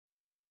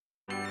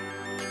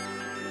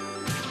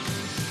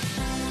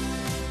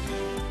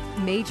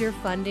Major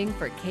funding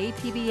for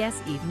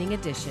KPBS Evening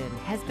Edition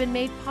has been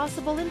made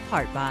possible in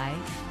part by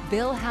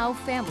Bill Howe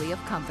Family of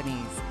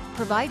Companies,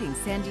 providing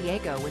San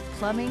Diego with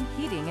plumbing,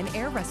 heating, and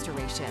air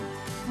restoration,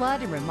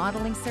 flood and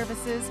remodeling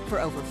services for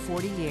over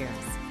 40 years.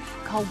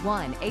 Call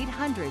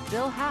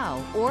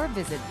 1-800-BILL-HOWE or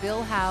visit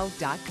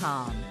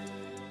billhowe.com.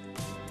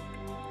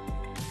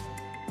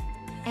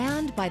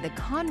 And by the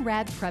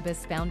Conrad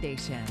Trebas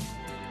Foundation,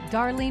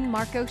 Darlene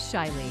Marcos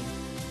Shiley,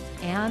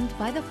 and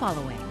by the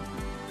following.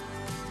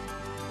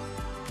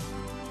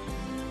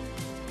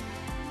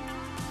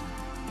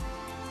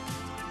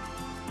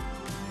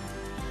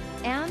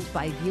 And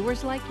by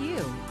viewers like you.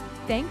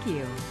 Thank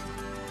you.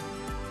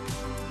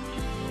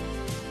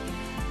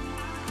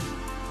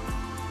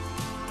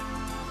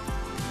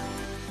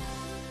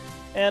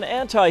 An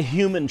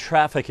anti-human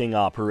trafficking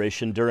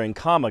operation during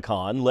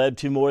Comic-Con led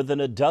to more than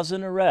a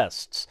dozen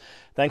arrests.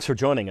 Thanks for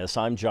joining us.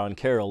 I'm John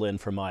Carroll, in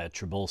for Maya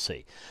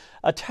Trabulsi.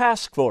 A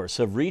task force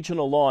of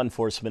regional law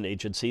enforcement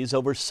agencies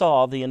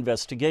oversaw the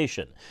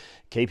investigation.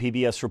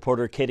 KPBS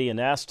reporter Katie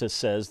Anastas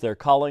says they're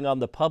calling on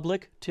the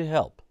public to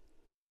help.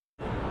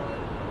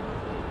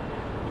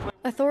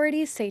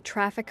 Authorities say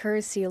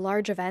traffickers see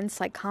large events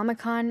like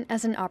Comic-Con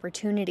as an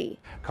opportunity.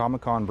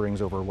 Comic-Con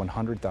brings over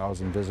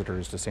 100,000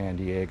 visitors to San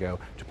Diego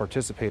to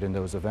participate in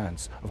those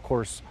events. Of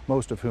course,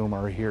 most of whom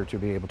are here to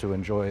be able to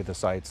enjoy the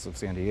sights of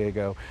San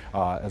Diego,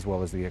 as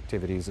well as the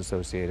activities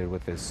associated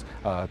with this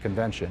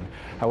convention.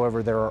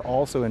 However, there are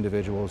also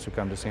individuals who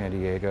come to San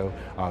Diego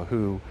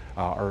who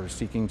are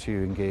seeking to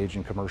engage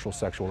in commercial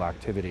sexual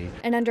activity.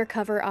 An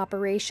undercover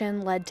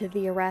operation led to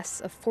the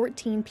arrests of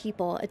 14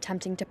 people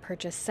attempting to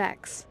purchase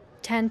sex.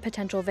 10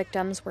 potential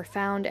victims were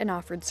found and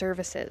offered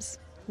services.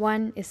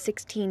 One is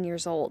 16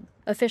 years old.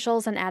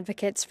 Officials and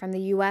advocates from the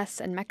U.S.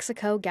 and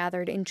Mexico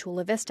gathered in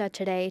Chula Vista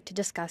today to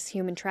discuss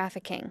human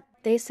trafficking.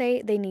 They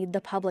say they need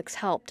the public's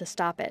help to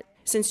stop it.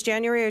 Since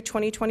January of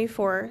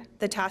 2024,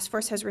 the task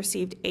force has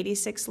received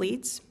 86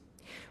 leads,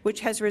 which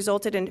has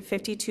resulted in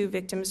 52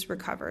 victims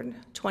recovered,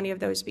 20 of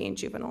those being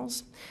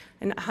juveniles,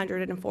 and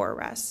 104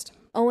 arrests.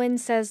 Owen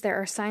says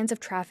there are signs of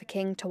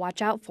trafficking to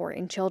watch out for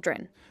in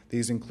children.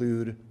 These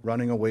include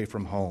running away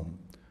from home,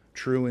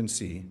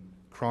 truancy,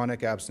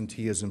 chronic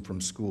absenteeism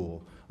from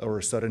school, or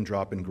a sudden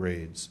drop in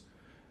grades,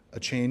 a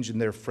change in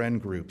their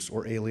friend groups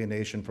or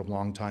alienation from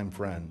longtime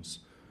friends,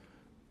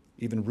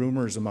 even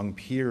rumors among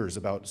peers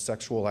about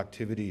sexual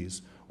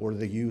activities or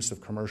the use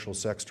of commercial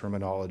sex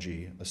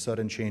terminology, a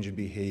sudden change in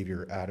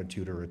behavior,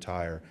 attitude, or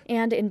attire.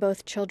 And in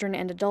both children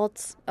and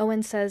adults,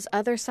 Owen says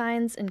other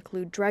signs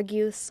include drug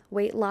use,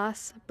 weight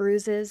loss,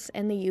 bruises,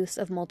 and the use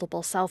of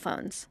multiple cell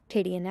phones.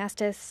 Katie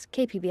Anastas,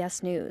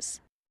 KPBS News.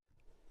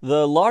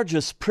 The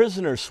largest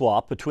prisoner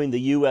swap between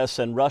the U.S.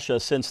 and Russia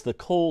since the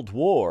Cold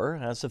War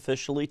has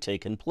officially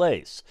taken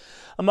place.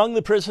 Among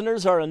the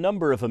prisoners are a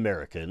number of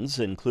Americans,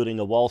 including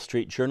a Wall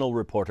Street Journal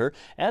reporter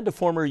and a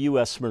former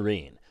U.S.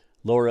 Marine.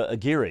 Laura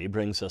Aguirre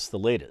brings us the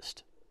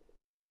latest.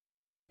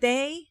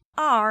 They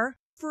are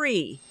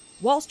free.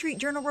 Wall Street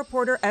Journal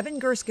reporter Evan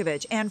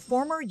Gerskovich and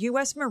former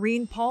U.S.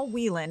 Marine Paul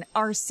Whelan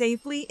are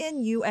safely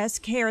in U.S.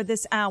 care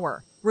this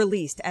hour,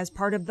 released as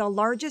part of the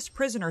largest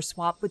prisoner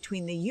swap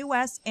between the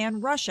U.S.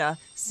 and Russia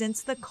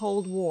since the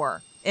Cold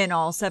War. In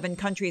all, 7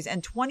 countries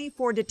and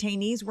 24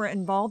 detainees were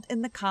involved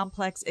in the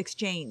complex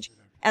exchange.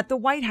 At the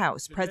White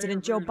House,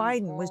 President Joe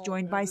Biden was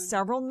joined by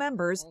several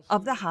members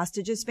of the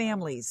hostages'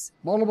 families.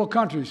 Multiple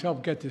countries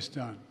helped get this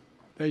done.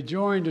 They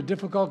joined the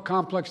difficult,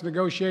 complex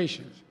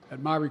negotiations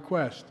at my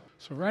request.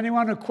 So for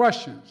anyone who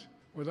questions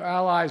whether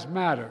allies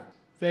matter,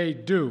 they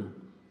do.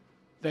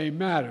 They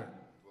matter.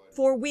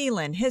 For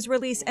Whelan, his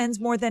release ends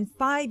more than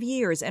 5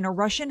 years in a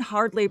Russian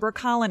hard labor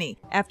colony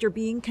after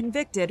being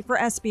convicted for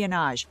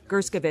espionage.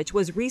 Gerskovich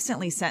was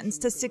recently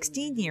sentenced to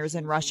 16 years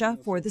in Russia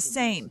for the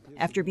same,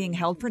 after being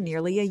held for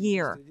nearly a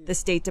year. The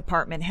State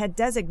Department had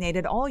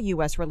designated all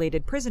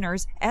U.S.-related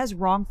prisoners as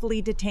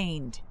wrongfully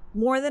detained.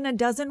 More than a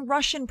dozen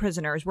Russian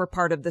prisoners were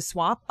part of the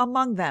swap,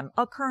 among them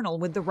a colonel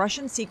with the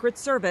Russian Secret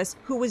Service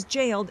who was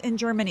jailed in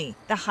Germany,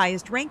 the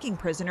highest-ranking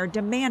prisoner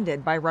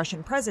demanded by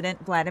Russian President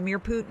Vladimir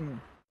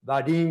Putin.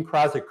 Vadim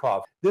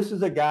Krasikov. This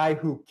is a guy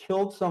who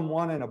killed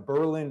someone in a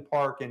Berlin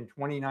park in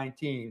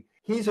 2019.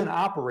 He's an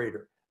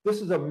operator.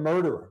 This is a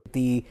murderer.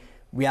 The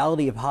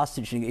reality of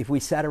hostage, if we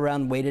sat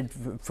around and waited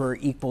for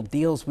equal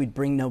deals, we'd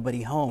bring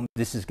nobody home.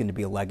 This is going to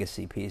be a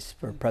legacy piece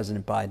for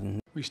President Biden.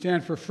 We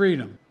stand for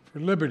freedom, for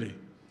liberty,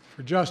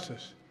 for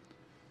justice,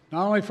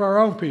 not only for our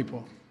own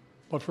people,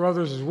 but for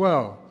others as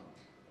well.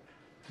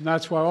 And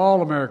that's why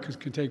all Americans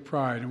can take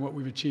pride in what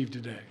we've achieved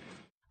today.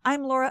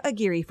 I'm Laura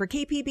Aguirre for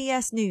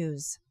KPBS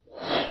News.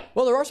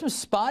 Well, there are some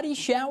spotty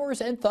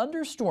showers and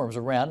thunderstorms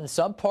around in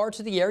some parts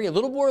of the area. A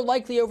little more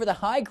likely over the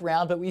high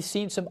ground, but we've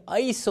seen some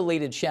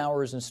isolated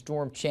showers and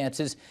storm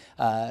chances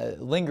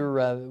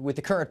linger with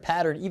the current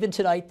pattern even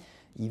tonight,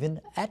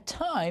 even at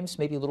times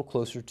maybe a little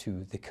closer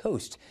to the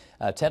coast.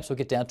 Temps will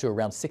get down to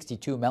around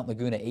 62 in Mount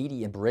Laguna,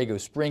 80 in Borrego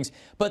Springs.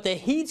 But the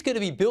heat's going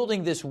to be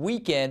building this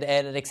weekend,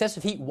 and an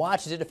excessive heat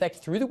watch is in effect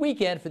through the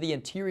weekend for the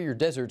interior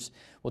deserts.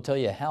 We'll tell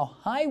you how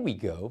high we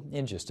go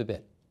in just a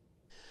bit.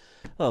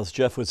 Well, as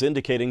Jeff was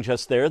indicating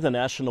just there, the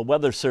National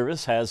Weather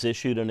Service has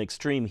issued an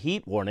extreme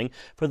heat warning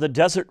for the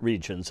desert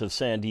regions of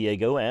San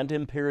Diego and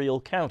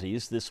Imperial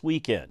counties this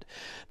weekend.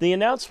 The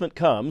announcement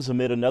comes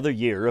amid another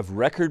year of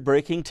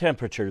record-breaking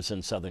temperatures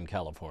in Southern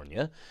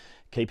California.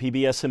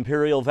 KPBS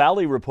Imperial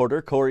Valley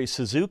reporter Corey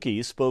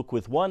Suzuki spoke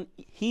with one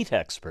heat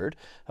expert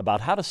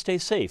about how to stay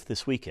safe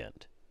this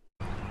weekend.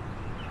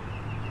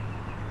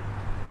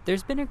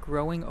 There's been a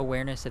growing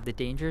awareness of the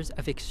dangers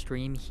of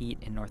extreme heat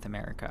in North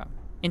America.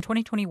 In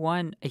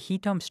 2021, a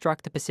heat dome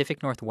struck the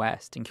Pacific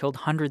Northwest and killed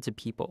hundreds of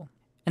people.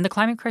 And the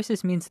climate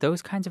crisis means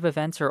those kinds of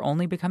events are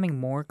only becoming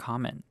more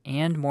common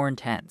and more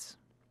intense.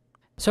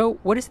 So,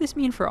 what does this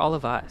mean for all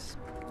of us?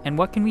 And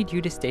what can we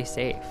do to stay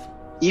safe?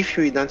 If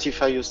you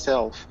identify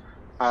yourself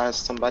as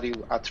somebody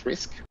at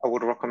risk, I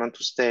would recommend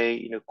to stay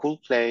in a cool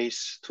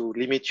place, to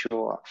limit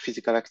your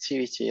physical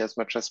activity as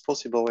much as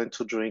possible, and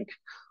to drink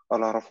a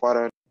lot of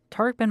water.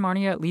 Tariq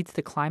Ben-Marnia leads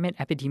the Climate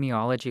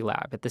Epidemiology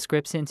Lab at the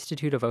Scripps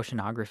Institute of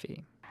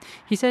Oceanography.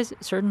 He says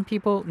certain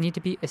people need to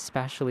be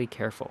especially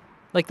careful,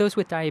 like those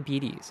with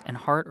diabetes and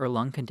heart or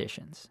lung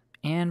conditions,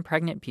 and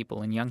pregnant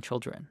people and young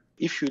children.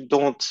 If you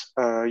don't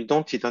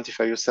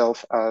identify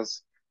yourself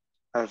as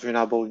a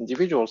vulnerable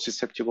individual,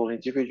 susceptible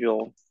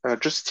individual,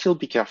 just still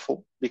be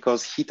careful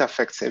because heat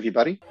affects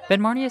everybody.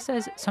 Ben-Marnia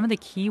says some of the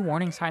key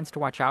warning signs to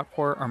watch out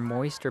for are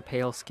moist or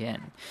pale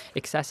skin,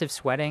 excessive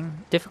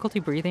sweating,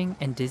 difficulty breathing,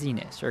 and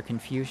dizziness or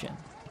confusion.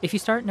 If you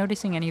start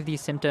noticing any of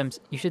these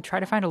symptoms, you should try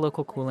to find a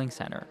local cooling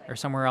center or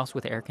somewhere else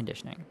with air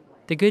conditioning.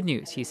 The good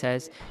news, he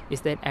says, is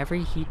that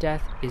every heat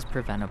death is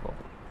preventable.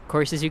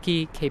 Corey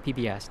Suzuki,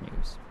 KPBS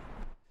News.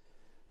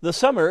 The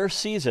summer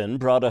season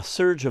brought a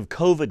surge of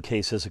COVID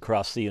cases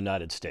across the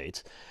United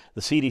States.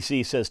 The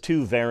CDC says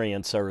 2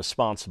 variants are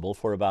responsible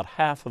for about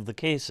half of the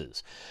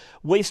cases.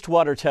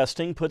 Wastewater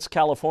testing puts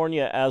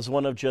California as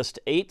one of just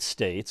 8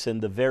 states in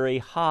the very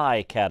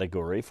high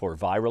category for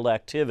viral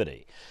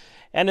activity.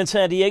 And in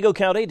San Diego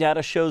County,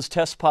 data shows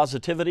test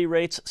positivity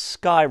rates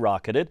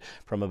skyrocketed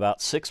from about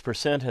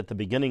 6% at the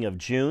beginning of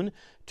June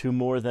to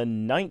more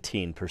than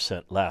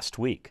 19% last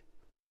week.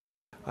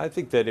 I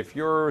think that if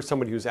you're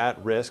somebody who's at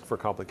risk for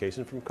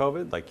complications from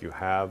COVID, like you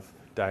have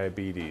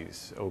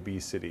diabetes,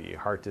 obesity,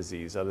 heart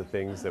disease, other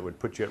things that would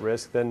put you at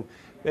risk, then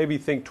maybe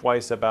think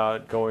twice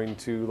about going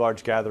to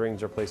large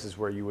gatherings or places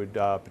where you would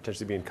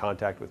potentially be in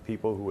contact with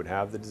people who would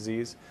have the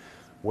disease.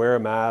 Wear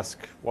a mask,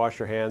 wash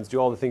your hands, do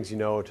all the things you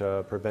know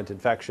to prevent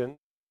infection.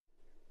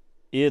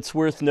 It's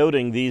worth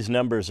noting these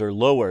numbers are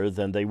lower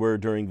than they were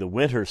during the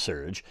winter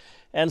surge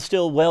and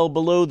still well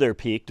below their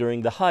peak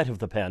during the height of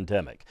the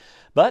pandemic.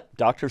 But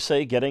doctors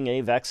say getting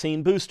a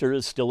vaccine booster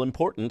is still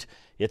important.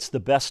 It's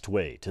the best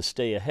way to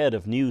stay ahead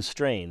of new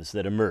strains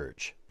that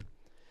emerge.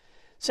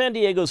 San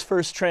Diego's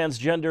first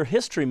Transgender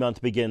History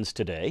Month begins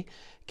today.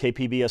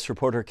 KPBS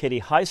reporter Katie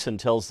Hyson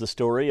tells the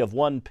story of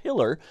one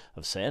pillar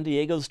of San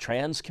Diego's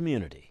trans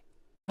community.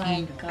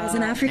 As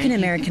an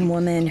African-American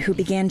woman who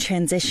began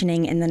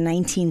transitioning in the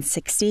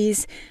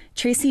 1960s,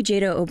 Tracy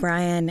Jada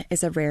O'Brien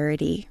is a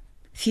rarity.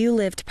 Few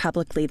lived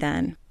publicly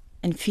then,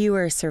 and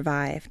fewer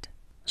survived.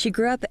 She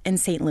grew up in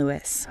St.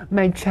 Louis.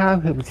 My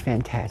childhood was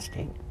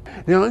fantastic.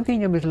 The only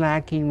thing that was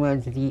lacking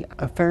was the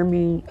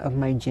affirming of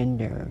my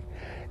gender,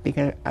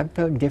 because I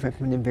felt different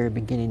from the very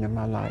beginning of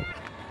my life.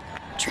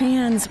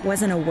 Trans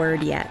wasn't a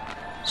word yet.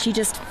 She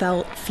just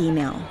felt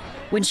female.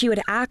 When she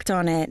would act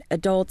on it,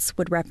 adults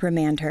would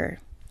reprimand her.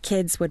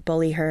 Kids would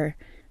bully her.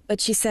 But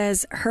she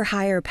says her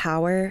higher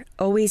power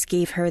always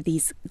gave her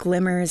these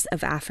glimmers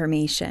of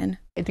affirmation.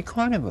 At the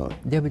carnival,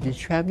 there was a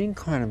traveling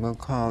carnival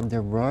called the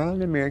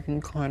Royal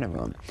American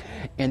Carnival,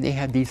 and they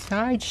have these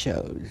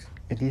sideshows.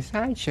 At these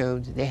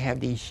sideshows, they have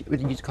these what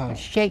they used to call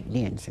shake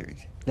dancers.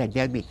 Like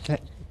that'd be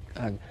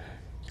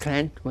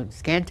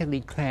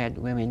scantily clad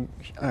women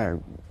or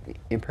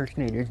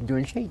impersonators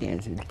doing shake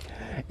dances,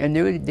 and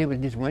there was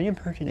this one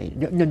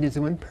impersonator. No, there's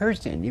one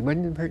person. It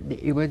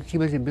wasn't. She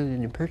wasn't really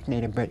an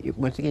impersonator, but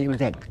once again, it was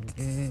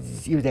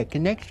that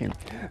connection.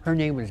 Her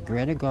name was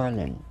Greta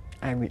Garland.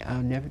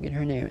 I'll never get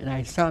her name, and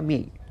I saw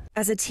me.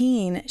 As a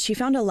teen, she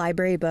found a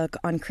library book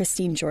on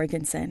Christine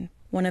Jorgensen,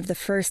 one of the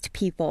first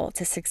people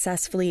to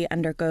successfully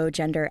undergo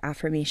gender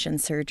affirmation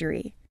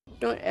surgery.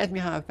 Don't ask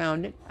me how I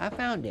found it. I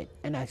found it,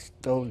 and I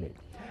stole it,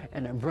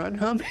 and I brought it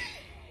home.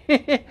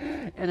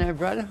 And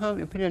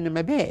put it under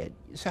my bed.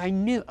 So I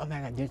knew, oh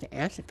my God, there's an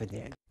answer for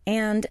that.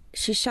 And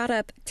she shot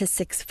up to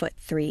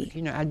 6'3".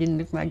 You know, I didn't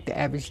look like the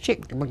average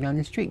chick that walked down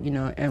the street, you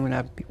know, and when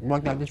I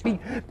walked down the street,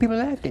 people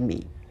laughed at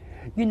me.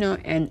 You know,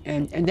 and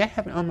that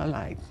happened all my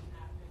life.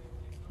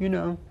 You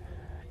know,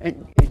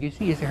 and as you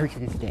see, it's a hurt to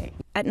this day.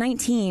 At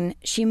 19,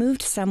 she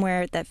moved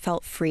somewhere that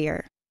felt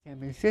freer. San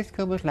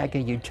Francisco was like a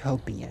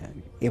utopia.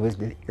 It was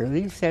the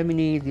early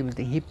 70s, it was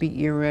the hippie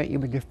era, it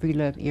was the free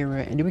love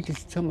era, and it was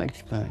just so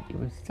much fun. It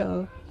was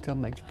so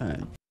much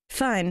fun.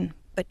 Fun,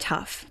 but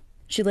tough.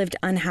 She lived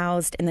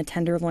unhoused in the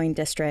Tenderloin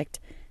district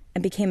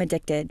and became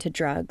addicted to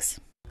drugs.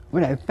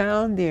 What I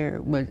found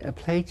there was a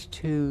place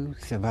to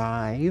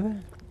survive,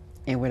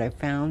 and what I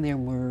found there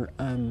were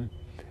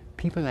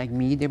people like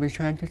me that was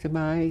trying to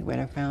survive. What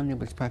I found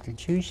was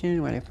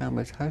prostitution, what I found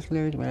was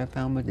hustlers, what I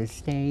found was the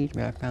stage,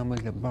 what I found was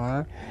the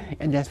bar,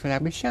 and that's what I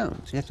was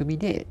shown, so that's what we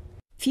did.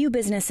 Few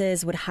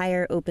businesses would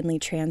hire openly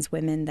trans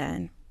women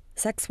then.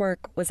 Sex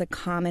work was a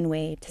common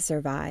way to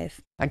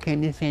survive. I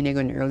came to San Diego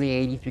in the early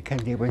 80s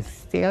because there were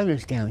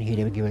sailors down here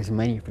that would give us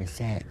money for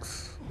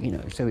sex.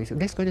 So we said,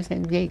 let's go to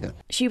San Diego.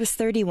 She was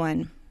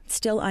 31,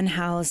 still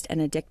unhoused and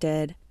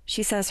addicted.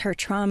 She says her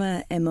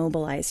trauma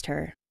immobilized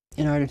her.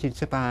 In order to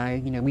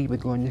survive, we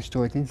would go in the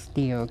stores and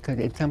steal, because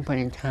at some point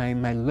in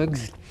time, my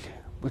looks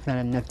was not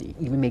enough to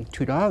even make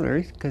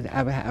 $2, because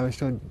I was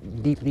so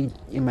deeply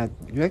in my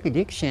drug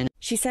addiction.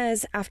 She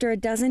says after a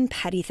dozen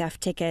petty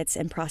theft tickets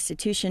and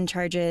prostitution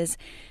charges,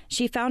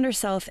 she found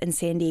herself in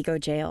San Diego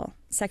jail,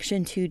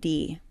 Section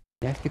 2D.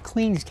 That's the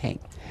Queen's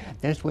tank.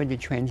 That's where the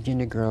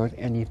transgender girls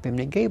and the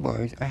effeminate gay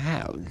boys are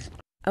housed.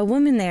 A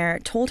woman there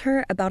told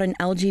her about an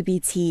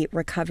LGBT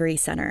recovery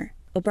center.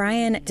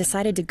 O'Brien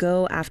decided to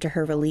go after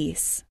her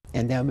release.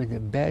 And that was the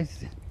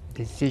best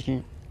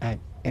decision I've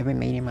ever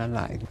made in my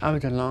life. I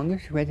was the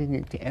longest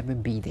resident to ever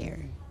be there,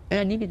 and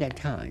I needed that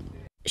time.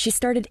 She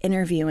started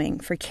interviewing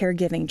for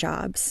caregiving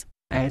jobs.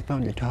 I had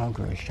found the tall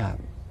girl shop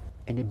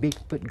and the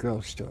Bigfoot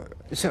girl store.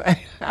 So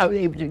I was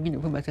able to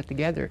put myself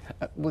together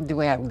with the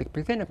way I would look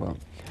presentable.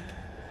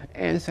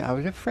 And so I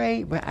was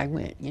afraid, but I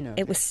went,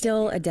 It was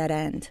still a dead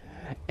end.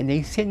 And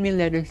they sent me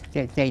letters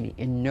that said,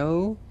 in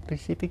no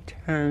specific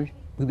terms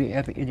would we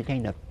ever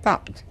entertain the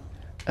thought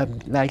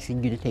of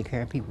licensing you to take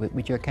care of people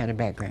with your kind of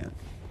background.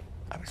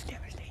 I was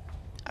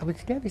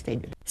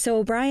devastated. So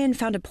O'Brien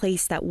found a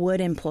place that would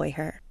employ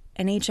her,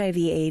 an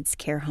HIV/AIDS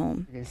care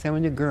home. And some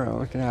of the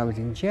girls that I was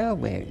in jail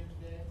with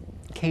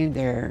came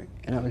there,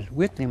 and I was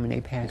with them when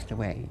they passed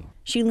away.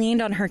 She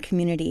leaned on her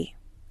community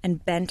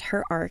and bent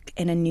her arc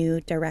in a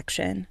new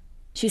direction.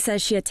 She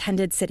says she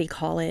attended City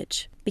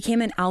College,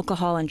 became an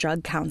alcohol and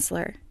drug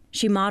counselor.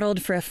 She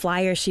modeled for a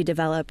flyer she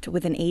developed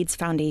with an AIDS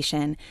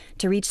foundation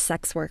to reach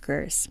sex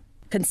workers,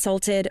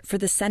 consulted for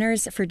the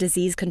Centers for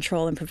Disease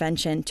Control and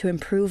Prevention to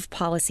improve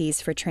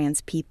policies for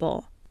trans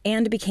people,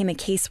 and became a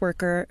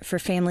caseworker for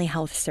Family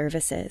Health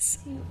Services.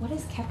 What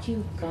has kept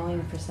you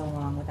going for so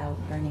long without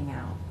burning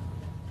out?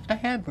 I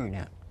have burned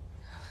out.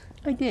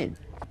 I did.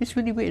 It's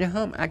really weird at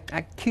home. I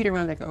kid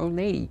around like an old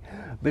lady,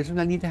 but when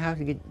I leave the house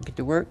to get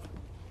to work,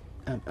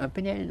 I'm up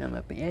and at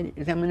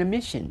it. I'm on a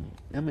mission.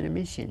 I'm on a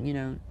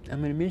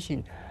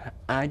mission.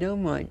 I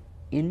don't want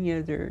any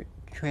other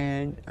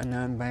trans or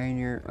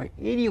non-binary or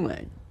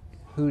anyone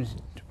who's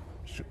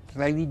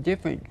slightly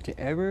different to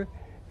ever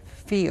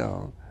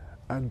feel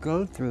or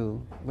go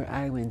through what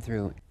I went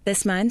through.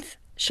 This month,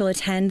 she'll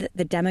attend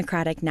the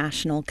Democratic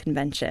National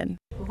Convention.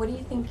 What do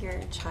you think your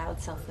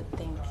child self would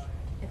think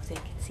if they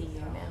could see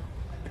you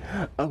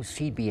now? Oh,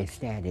 she'd be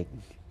ecstatic.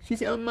 She'd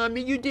say, "Oh,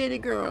 Mommy, you did it,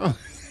 girl."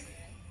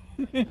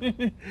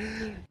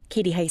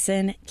 Katie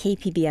Hyson,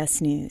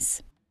 KPBS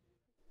News.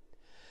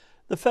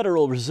 The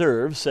Federal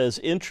Reserve says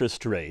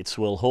interest rates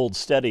will hold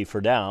steady for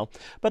now,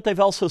 but they've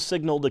also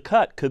signaled a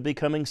cut could be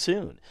coming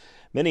soon.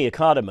 Many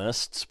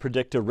economists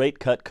predict a rate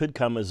cut could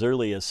come as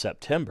early as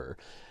September.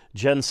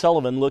 Jen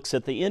Sullivan looks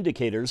at the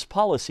indicators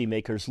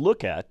policymakers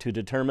look at to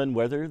determine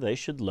whether they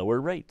should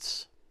lower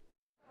rates.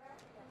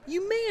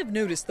 You may have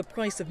noticed the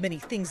price of many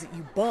things that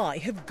you buy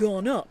have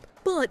gone up,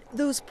 but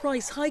those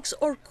price hikes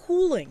are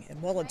cooling.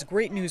 And while it's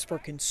great news for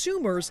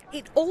consumers,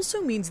 it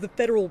also means the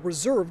Federal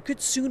Reserve could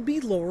soon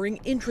be lowering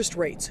interest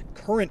rates.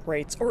 Current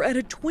rates are at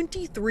a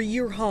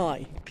 23-year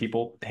high.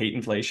 People hate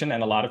inflation,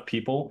 and a lot of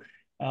people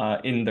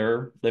in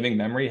their living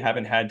memory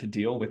haven't had to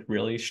deal with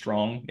really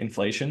strong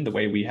inflation the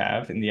way we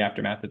have in the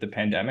aftermath of the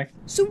pandemic.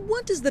 So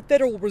what does the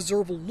Federal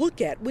Reserve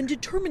look at when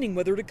determining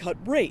whether to cut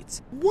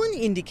rates? One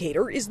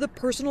indicator is the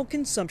Personal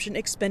Consumption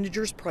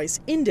Expenditures Price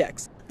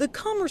Index. The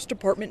Commerce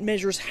Department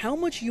measures how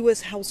much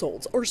U.S.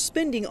 households are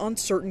spending on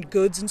certain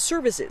goods and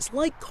services,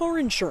 like car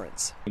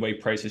insurance. The way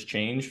prices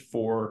change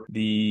for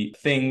the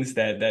things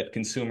that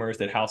consumers,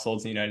 that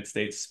households in the United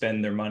States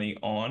spend their money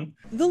on.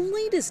 The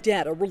latest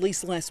data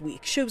released last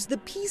week shows the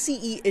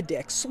PCE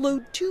index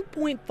slowed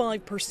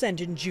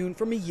 2.5% in June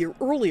from a year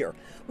earlier,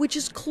 which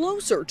is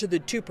closer to the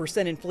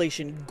 2%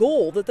 inflation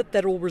goal that the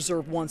Federal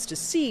Reserve wants to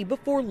see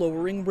before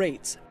lowering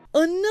rates.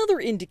 Another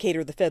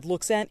indicator the Fed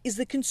looks at is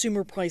the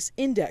Consumer Price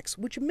Index,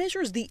 which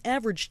measures the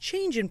average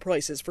change in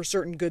prices for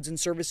certain goods and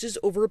services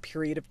over a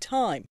period of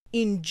time.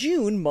 In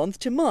June, month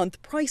to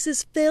month,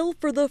 prices fell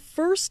for the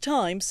first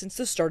time since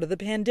the start of the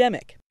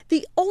pandemic.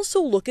 They also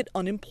look at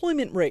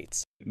unemployment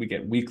rates. We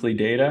get weekly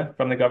data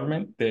from the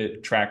government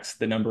that tracks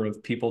the number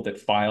of people that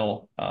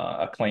file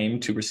a claim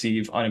to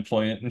receive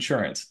unemployment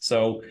insurance.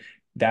 So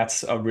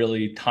that's a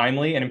really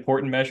timely and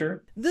important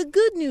measure. The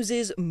good news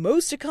is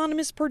most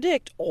economists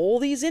predict all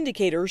these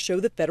indicators show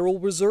the Federal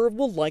Reserve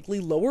will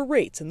likely lower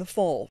rates in the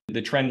fall.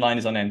 The trend line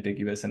is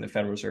unambiguous, and the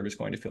Federal Reserve is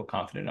going to feel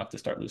confident enough to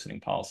start loosening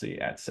policy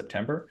at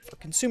September. For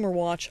Consumer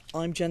Watch,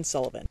 I'm Jen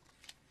Sullivan.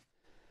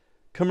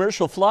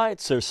 Commercial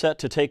flights are set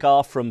to take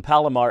off from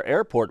Palomar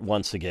Airport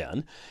once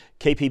again.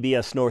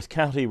 KPBS North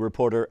County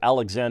reporter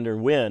Alexander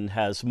Nguyen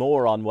has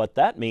more on what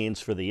that means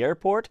for the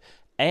airport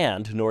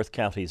and North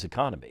County's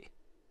economy.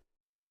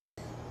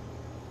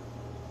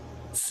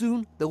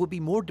 Soon, there will be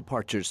more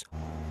departures,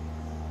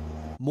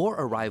 more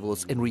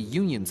arrivals and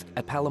reunions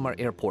at Palomar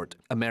Airport.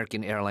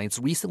 American Airlines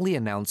recently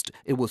announced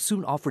it will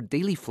soon offer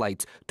daily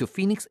flights to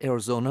Phoenix,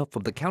 Arizona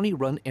from the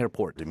county-run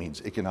airport. It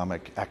means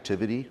economic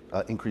activity,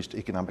 increased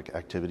economic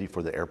activity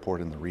for the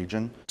airport and the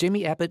region.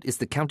 Jamie Abbott is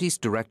the county's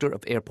director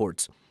of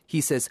airports.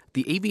 He says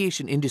the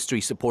aviation industry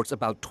supports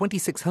about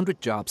 2,600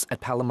 jobs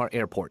at Palomar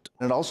Airport.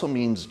 It also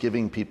means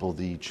giving people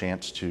the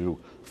chance to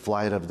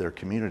fly out of their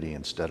community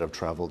instead of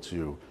travel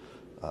to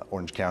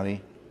Orange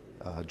County,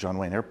 John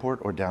Wayne Airport,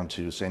 or down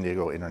to San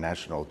Diego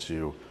International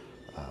to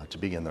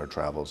begin their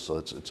travels.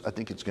 So I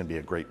think it's going to be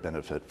a great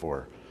benefit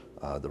for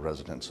the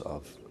residents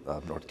of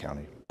North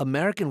County.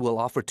 American will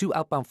offer 2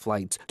 outbound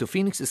flights to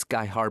Phoenix's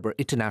Sky Harbor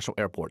International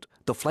Airport.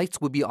 The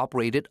flights will be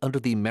operated under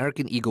the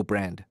American Eagle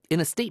brand. In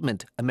a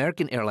statement,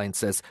 American Airlines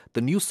says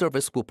the new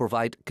service will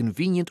provide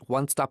convenient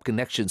one-stop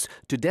connections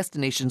to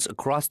destinations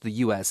across the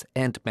U.S.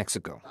 and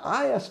Mexico.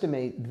 I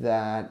estimate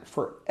that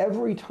for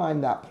every time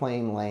that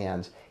plane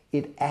lands,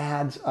 it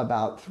adds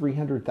about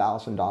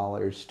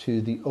 $300,000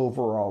 to the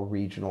overall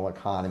regional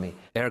economy.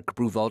 Eric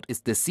Bruvald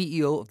is the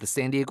CEO of the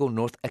San Diego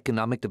North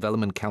Economic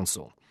Development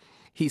Council.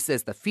 He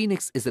says that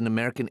Phoenix is an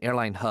American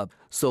airline hub,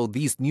 so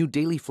these new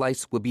daily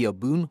flights will be a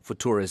boon for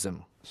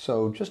tourism.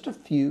 So just a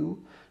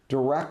few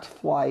direct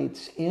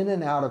flights in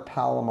and out of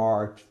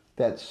Palomar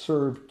that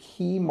serve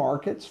key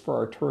markets for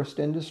our tourist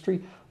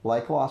industry,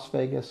 like Las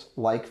Vegas,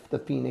 like the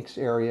Phoenix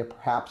area,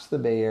 perhaps the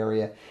Bay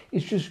Area,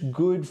 is just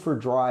good for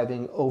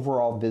driving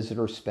overall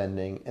visitor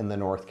spending in the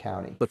North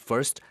County. But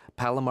first,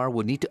 Palomar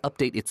will need to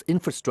update its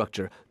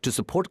infrastructure to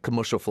support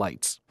commercial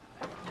flights.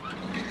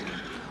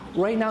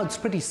 Right now, it's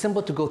pretty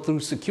simple to go through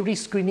security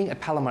screening at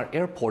Palomar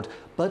Airport,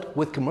 but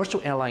with commercial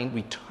airline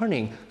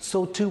returning,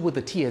 so too with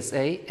the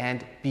TSA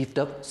and beefed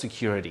up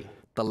security.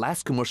 The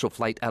last commercial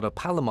flight out of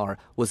Palomar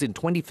was in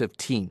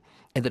 2015,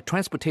 and the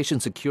Transportation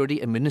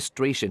Security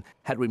Administration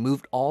had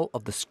removed all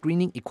of the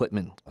screening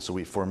equipment. So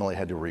we formally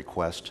had to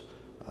request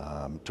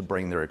to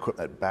bring their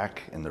equipment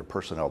back and their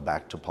personnel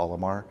back to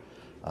Palomar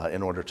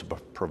in order to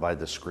provide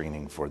the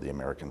screening for the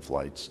American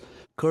flights.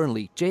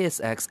 Currently,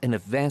 JSX and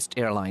Advanced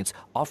Airlines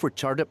offer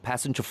chartered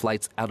passenger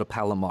flights out of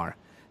Palomar.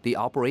 They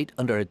operate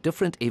under a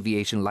different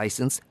aviation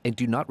license and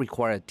do not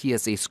require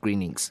TSA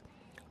screenings.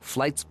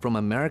 Flights from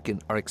American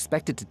are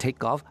expected to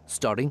take off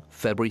starting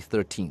February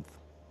 13th.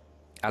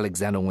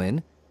 Alexander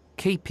Nguyen,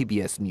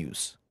 KPBS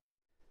News.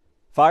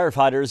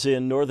 Firefighters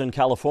in Northern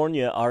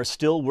California are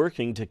still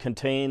working to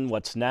contain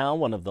what's now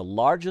one of the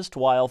largest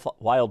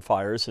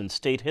wildfires in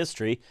state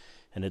history,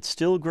 and it's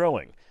still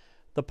growing.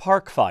 The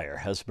Park Fire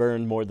has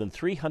burned more than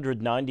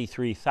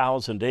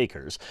 393,000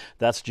 acres.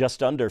 That's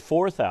just under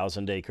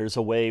 4,000 acres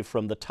away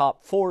from the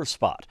top 4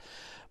 spot.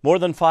 More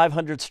than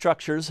 500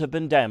 structures have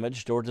been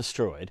damaged or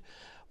destroyed.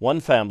 One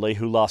family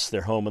who lost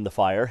their home in the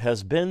fire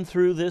has been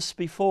through this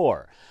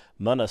before.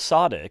 Munna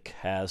Sadiq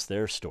has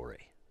their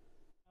story.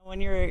 When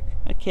you're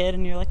a kid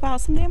and you're like, wow,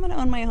 someday I'm going to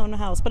own my own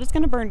house, but it's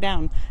going to burn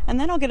down. And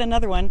then I'll get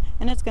another one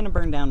and it's going to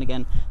burn down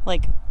again.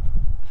 Like,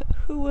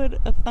 who would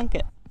have thunk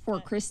it? For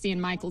Christy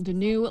and Michael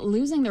Deneau,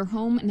 losing their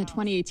home in the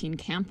 2018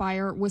 Camp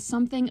Fire was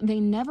something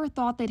they never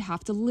thought they'd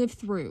have to live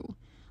through.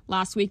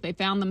 Last week, they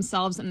found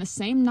themselves in the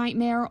same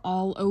nightmare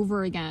all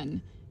over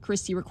again.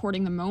 Christy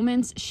recording the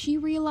moments she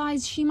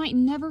realized she might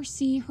never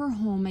see her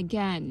home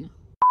again.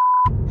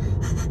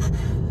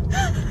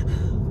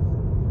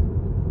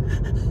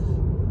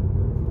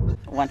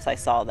 Once I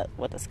saw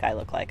what the sky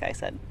looked like, I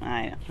said,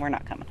 we're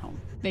not coming home.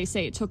 They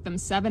say it took them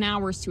 7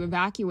 hours to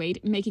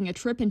evacuate, making a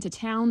trip into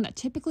town that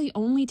typically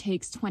only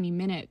takes 20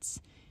 minutes.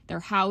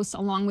 Their house,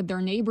 along with their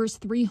neighbors'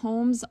 3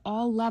 homes,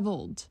 all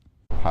leveled.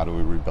 How do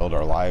we rebuild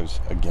our lives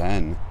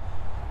again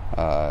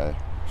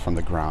from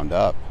the ground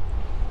up?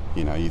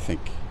 You know, you think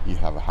you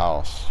have a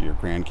house, your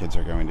grandkids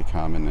are going to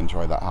come and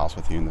enjoy that house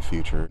with you in the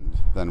future.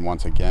 Then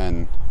once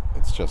again,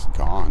 it's just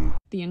gone.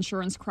 The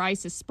insurance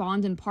crisis,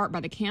 spawned in part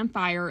by the Camp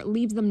Fire,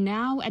 leaves them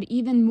now at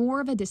even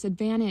more of a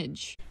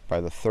disadvantage.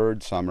 By the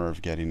 3rd summer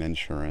of getting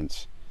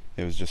insurance,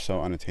 it was just so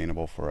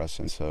unattainable for us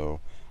and so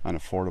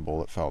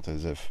unaffordable. It felt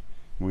as if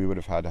we would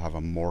have had to have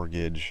a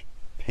mortgage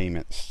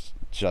payment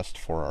just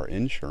for our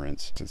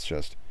insurance. It's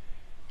just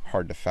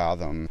hard to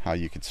fathom how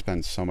you could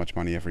spend so much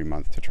money every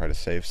month to try to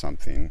save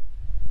something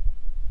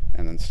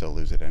and then still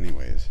lose it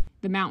anyways.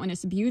 The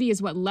mountainous beauty is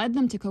what led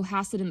them to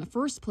Cohasset in the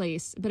first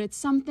place, but it's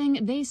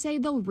something they say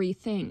they'll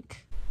rethink.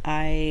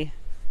 I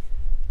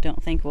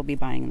don't think we'll be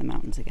buying in the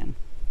mountains again.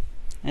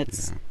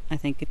 I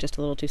think it's just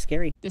a little too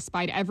scary.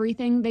 Despite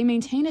everything, they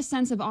maintain a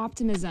sense of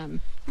optimism.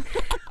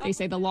 They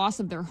say the loss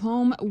of their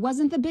home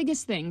wasn't the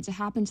biggest thing to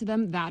happen to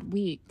them that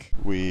week.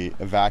 We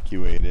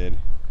evacuated,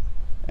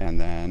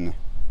 and then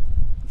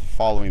the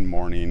following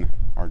morning,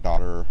 our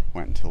daughter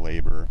went into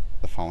labor.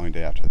 The following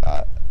day after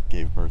that,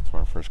 gave birth to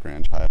our first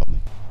grandchild.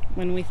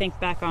 When we think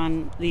back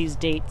on these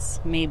dates,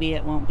 maybe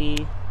it won't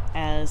be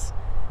as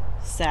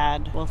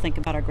sad. We'll think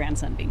about our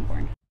grandson being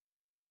born.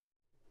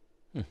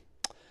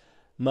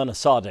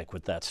 Monosodic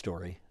with that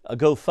story. A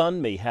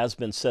GoFundMe has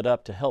been set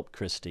up to help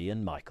Christy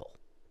and Michael.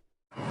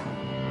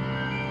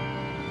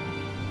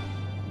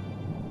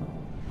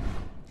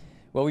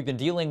 Well, we've been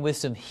dealing with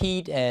some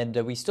heat, and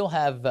we still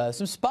have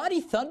some spotty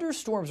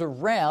thunderstorms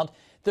around.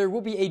 There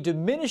will be a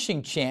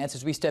diminishing chance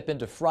as we step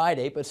into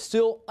Friday, but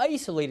still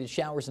isolated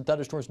showers and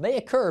thunderstorms may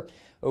occur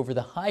over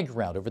the high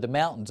ground, over the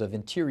mountains of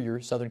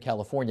interior Southern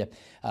California.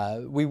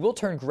 We will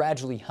turn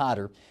gradually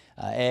hotter.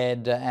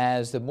 And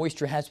as the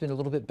moisture has been a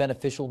little bit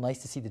beneficial, nice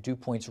to see the dew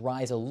points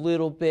rise a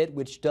little bit,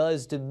 which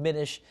does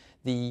diminish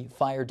the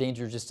fire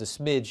danger just a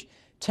smidge.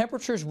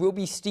 Temperatures will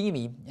be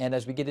steamy, and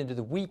as we get into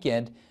the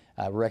weekend,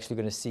 we're actually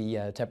going to see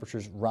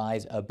temperatures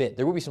rise a bit.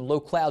 There will be some low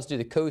clouds near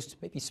the coast,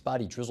 maybe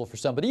spotty drizzle for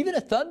some, but even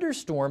a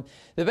thunderstorm,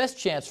 the best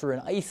chance for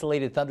an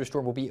isolated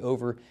thunderstorm will be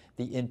over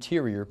the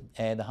interior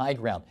and the high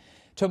ground.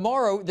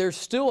 Tomorrow, there's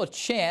still a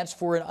chance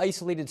for an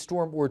isolated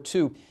storm or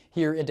two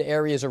here into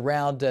areas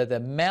around the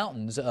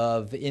mountains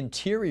of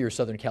interior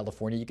Southern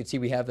California. You can see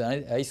we have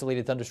an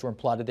isolated thunderstorm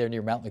plotted there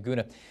near Mount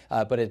Laguna,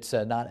 but it's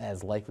not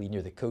as likely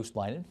near the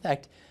coastline. In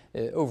fact,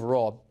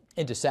 overall,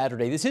 into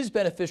Saturday, this is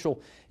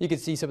beneficial. You can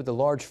see some of the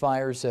large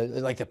fires,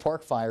 like the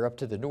Park Fire up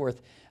to the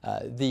north.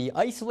 The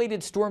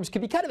isolated storms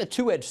can be kind of a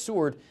two-edged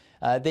sword.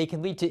 They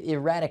can lead to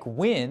erratic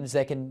winds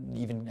that can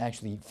even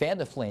actually fan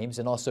the flames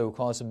and also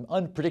cause some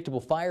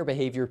unpredictable fire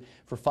behavior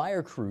for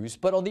fire crews.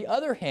 But on the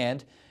other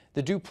hand,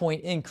 the dew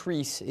point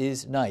increase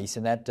is nice,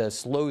 and that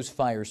slows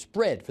fire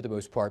spread for the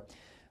most part.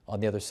 On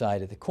the other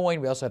side of the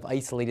coin, we also have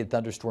isolated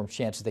thunderstorm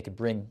chances that could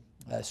bring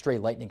stray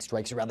lightning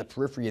strikes around the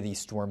periphery of these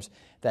storms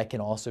that can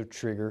also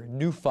trigger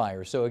new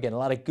fires. So again, a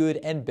lot of good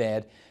and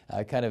bad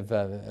kind of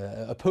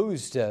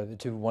opposed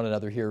to one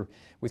another here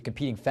with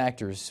competing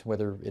factors,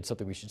 whether it's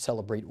something we should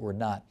celebrate or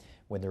not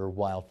when there are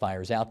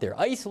wildfires out there.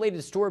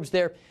 Isolated storms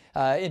there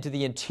into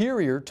the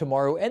interior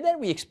tomorrow, and then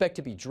we expect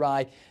to be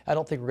dry. I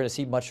don't think we're going to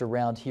see much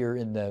around here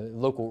in the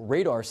local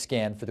radar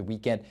scan for the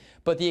weekend,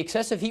 but the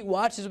excessive heat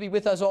watches will be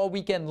with us all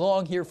weekend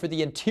long here for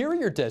the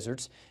interior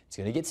deserts. It's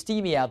going to get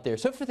steamy out there.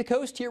 So for the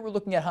coast here, we're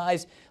looking at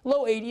highs,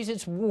 low 80s.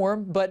 It's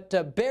warm, but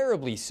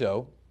bearably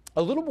so.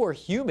 A little more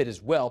humid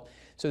as well.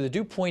 So the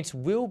dew points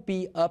will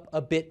be up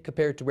a bit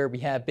compared to where we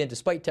have been.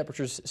 Despite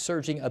temperatures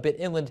surging a bit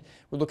inland,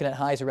 we're looking at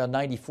highs around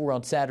 94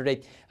 on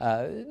Saturday,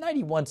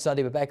 91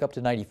 Sunday, but back up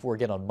to 94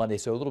 again on Monday.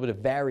 So a little bit of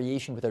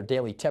variation with our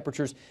daily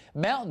temperatures.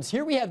 Mountains,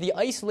 here we have the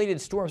isolated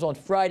storms on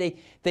Friday.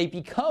 They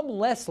become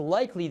less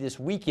likely this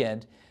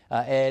weekend.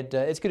 And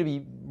it's going to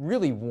be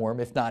really warm,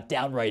 if not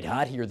downright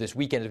hot here this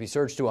weekend as we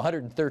surge to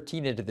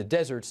 113 into the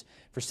deserts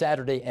for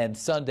Saturday and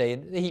Sunday.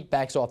 And the heat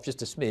backs off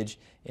just a smidge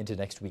into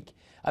next week.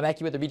 I'm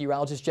AccuWeather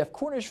meteorologist Jeff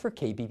Cornish for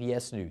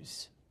KPBS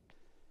News.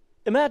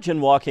 Imagine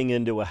walking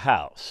into a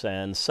house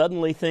and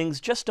suddenly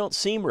things just don't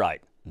seem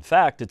right. In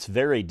fact, it's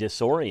very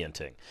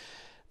disorienting.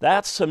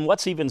 And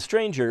what's even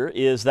stranger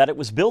is that it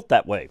was built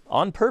that way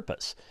on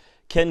purpose.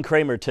 Ken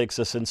Kramer takes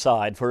us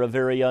inside for a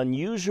very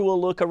unusual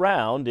look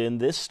around in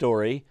this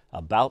story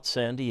about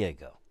San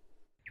Diego.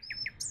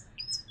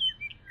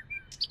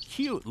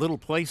 Cute little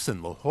place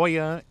in La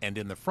Jolla, and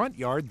in the front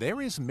yard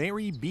there is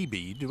Mary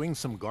Beebe doing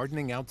some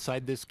gardening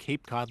outside this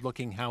Cape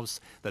Cod-looking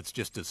house that's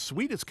just as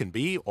sweet as can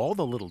be, all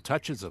the little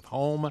touches of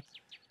home.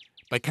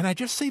 But can I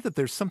just say that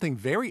there's something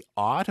very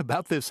odd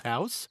about this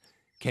house?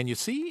 Can you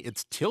see?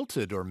 It's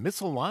tilted or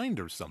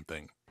misaligned or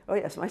something. Oh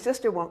yes, my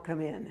sister won't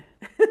come in.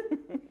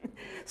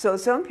 So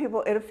some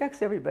people, it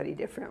affects everybody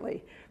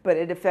differently, but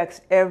it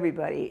affects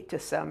everybody to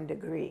some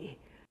degree.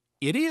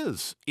 It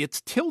is.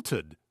 It's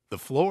tilted. The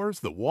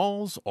floors, the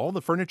walls, all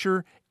the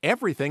furniture,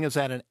 everything is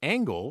at an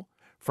angle.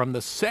 From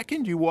the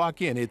second you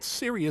walk in, it's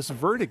serious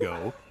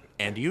vertigo.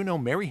 And you know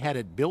Mary had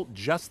it built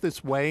just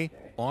this way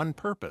on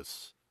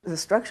purpose. The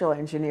structural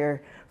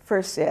engineer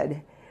first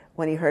said,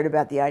 when he heard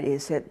about the idea, he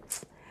said,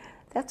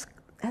 that's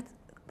a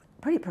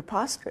pretty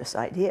preposterous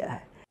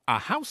idea. A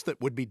house that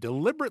would be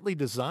deliberately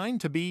designed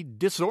to be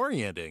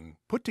disorienting,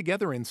 put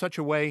together in such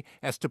a way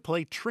as to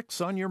play tricks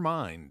on your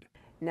mind.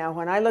 Now,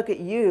 when I look at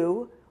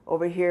you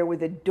over here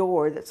with a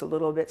door that's a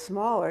little bit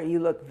smaller, you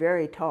look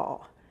very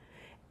tall.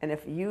 And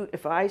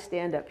if I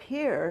stand up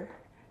here,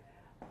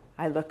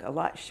 I look a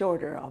lot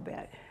shorter, I'll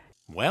bet.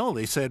 Well,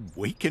 they said,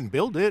 we can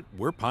build it.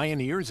 We're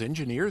pioneers,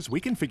 engineers. We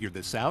can figure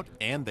this out.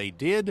 And they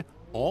did,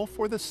 all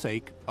for the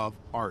sake of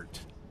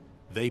art.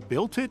 They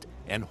built it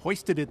and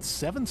hoisted it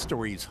 7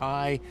 stories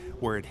high,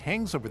 where it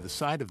hangs over the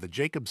side of the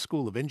Jacobs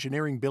School of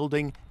Engineering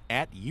building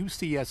at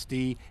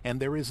UCSD, and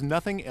there is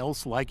nothing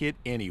else like it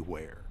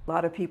anywhere. A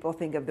lot of people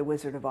think of the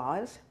Wizard of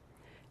Oz,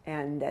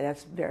 and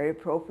that's very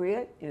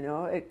appropriate. You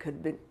know, it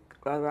could be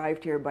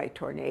arrived here by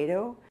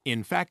tornado.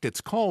 In fact, it's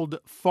called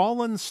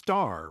Fallen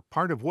Star,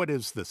 part of what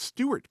is the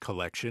Stewart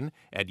Collection.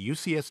 At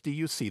UCSD,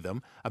 you see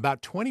them,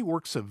 about 20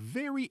 works of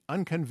very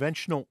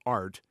unconventional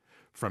art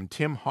From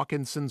Tim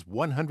Hawkinson's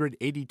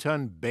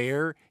 180-ton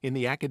bear in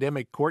the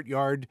academic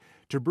courtyard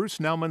to Bruce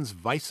Naumann's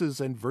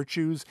vices and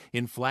virtues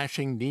in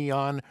flashing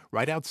neon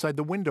right outside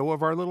the window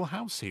of our little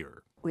house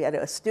here. We had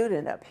a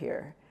student up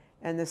here,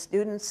 and the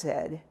student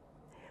said,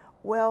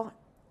 well,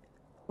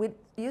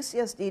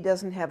 UCSD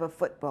doesn't have a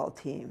football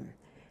team,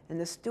 and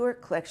the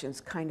Stewart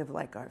Collection's kind of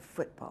like our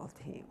football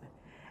team.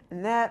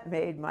 And that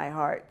made my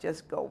heart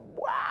just go,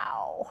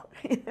 wow,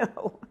 you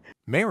know.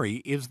 Mary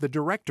is the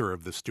director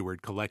of the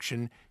Stewart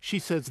Collection. She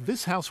says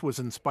this house was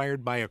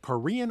inspired by a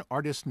Korean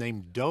artist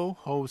named Do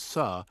Ho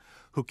Suh,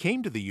 who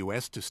came to the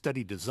U.S. to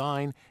study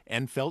design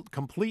and felt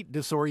complete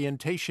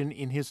disorientation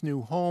in his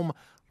new home,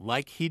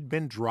 like he'd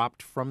been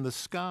dropped from the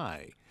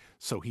sky.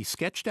 So he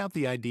sketched out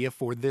the idea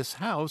for this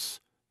house.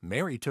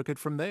 Mary took it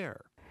from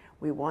there.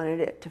 We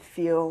wanted it to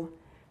feel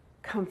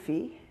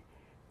comfy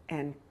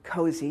and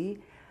cozy,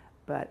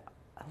 but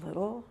a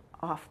little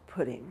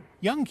off-putting.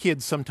 Young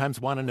kids sometimes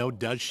want to know,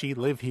 does she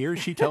live here?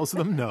 She tells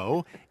them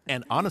no.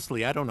 And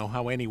honestly, I don't know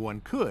how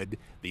anyone could.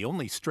 The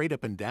only straight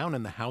up and down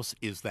in the house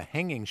is the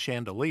hanging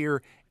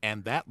chandelier,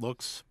 and that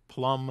looks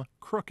plumb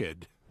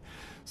crooked.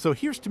 So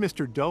here's to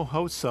Mr. Do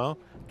Ho Suh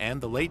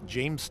and the late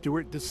James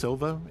Stewart da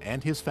Silva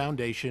and his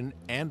foundation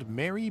and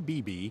Mary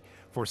Beebe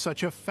for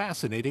such a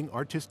fascinating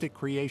artistic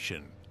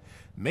creation.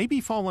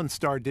 Maybe Fallen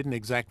Star didn't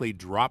exactly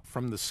drop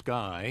from the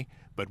sky,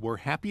 but we're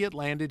happy it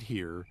landed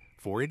here,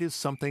 for it is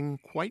something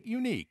quite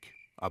unique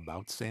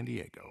about San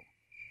Diego.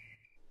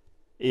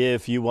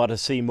 If you want to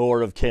see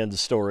more of Ken's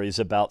stories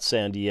about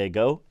San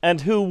Diego,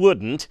 and who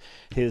wouldn't,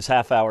 his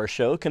half-hour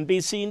show can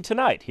be seen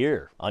tonight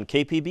here on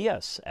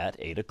KPBS at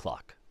 8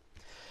 o'clock.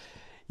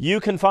 You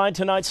can find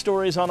tonight's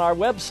stories on our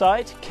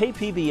website,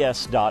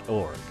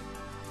 kpbs.org.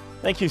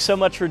 Thank you so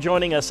much for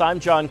joining us. I'm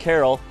John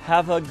Carroll.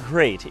 Have a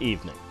great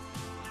evening.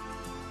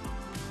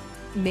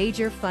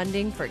 Major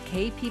funding for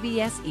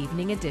KPBS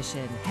Evening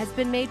Edition has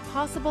been made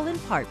possible in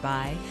part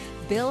by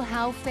Bill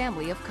Howe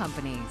Family of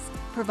Companies,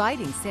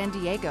 providing San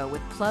Diego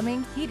with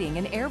plumbing, heating,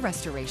 and air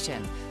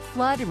restoration,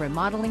 flood and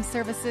remodeling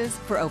services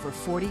for over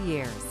 40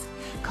 years.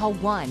 Call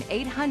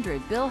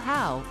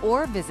 1-800-BILL-HOWE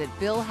or visit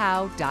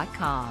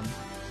billhowe.com.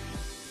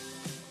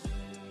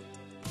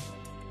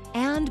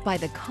 And by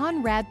the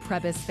Conrad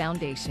Prebys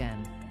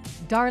Foundation,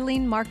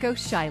 Darlene Marco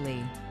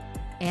Shiley,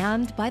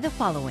 and by the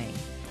following: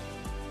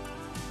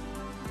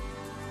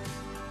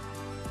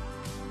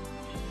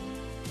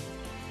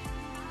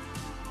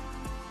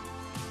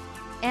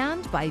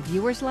 and by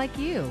viewers like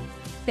you.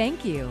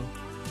 Thank you.